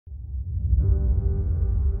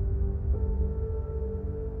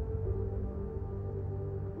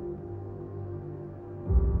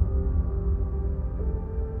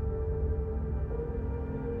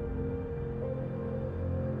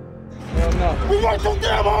We work too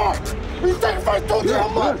damn hard. We sacrifice too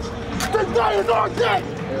damn much. This day is our day.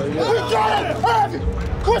 We gotta have it.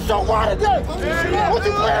 What's your why today? What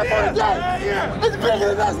you playing for today? It's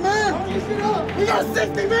bigger than us, man. We got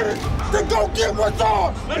 60 minutes to go get what's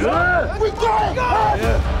ours. We gotta have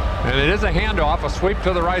it. And it is a handoff, a sweep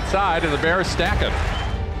to the right side, and the Bears stack it.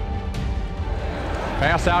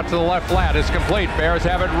 Pass out to the left flat is complete. Bears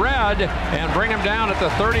have it red and bring him down at the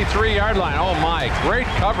 33-yard line. Oh my, great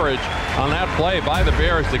coverage on that play by the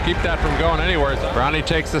Bears to keep that from going anywhere. Brownie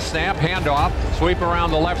takes the snap, handoff, sweep around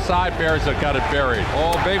the left side. Bears have got it buried.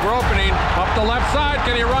 Oh, big opening up the left side.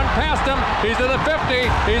 Can he run past him? He's to the 50,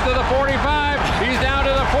 he's to the 45, he's down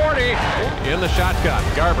to the 40. In the shotgun,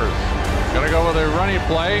 Garbers gonna go with a running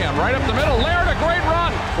play, and right up the middle, Laird, a great run.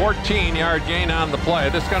 14-yard gain on the play.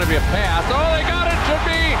 This is gonna be a pass. Oh, they got it, should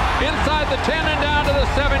be inside the 10 and down to the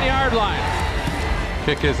 7-yard line.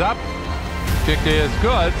 Kick is up, kick is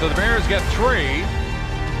good, so the Bears get 3.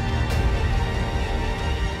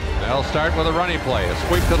 They'll start with a running play. A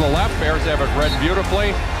sweep to the left, Bears have it read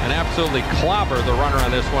beautifully, and absolutely clobber the runner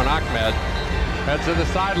on this one, Ahmed. Heads to the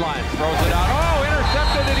sidelines, throws it out. Oh,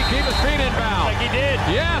 intercepted. Did he keep his feet in bounds? Like he did.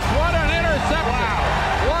 Yes, what an interception. Wow.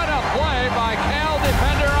 What a play by Cal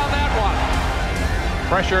defender on that one.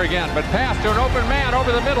 Pressure again, but pass to an open man over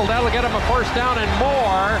the middle. That'll get him a first down and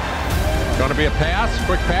more. Going to be a pass,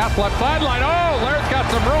 quick pass, left sideline. Oh, Laird's got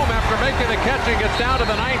some room after making the catch and gets down to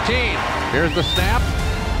the 19. Here's the snap.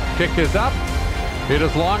 Kick is up. It is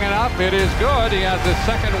long enough. It is good. He has his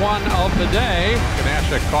second one of the day.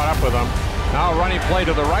 Ganashik caught up with him. Now a running play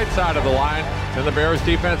to the right side of the line, and the Bears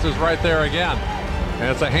defense is right there again.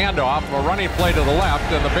 And it's a handoff, a running play to the left,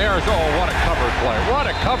 and the Bears, oh, what a cover play.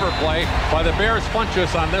 What a cover play by the Bears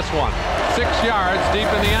Funchess on this one. 6 yards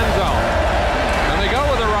deep in the end zone. And they go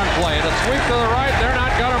with a run play, and a sweep to the right. They're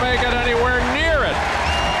not going to make it anywhere near it.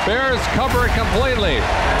 Bears cover it completely.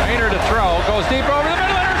 Painter to throw, goes deep over the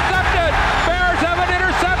middle, intercepted. Bears have an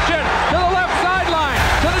interception to the left sideline,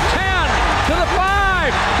 to the 10, to the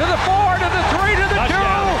 5, to the 4, to the 3, to the 2.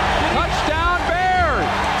 Touchdown Bears.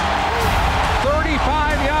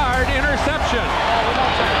 35-yard interception.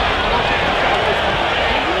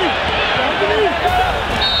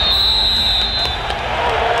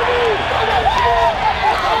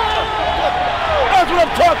 That's what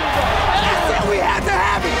I'm talking about. I said we had to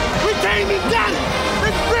have it. We came and got it.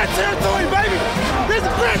 This is Brett territory, baby. This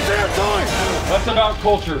is Brett territory. That's about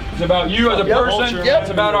culture. It's about you as a person. It's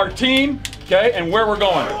about our team, okay, and where we're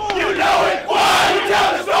going. You know it. Why?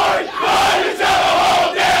 Tell us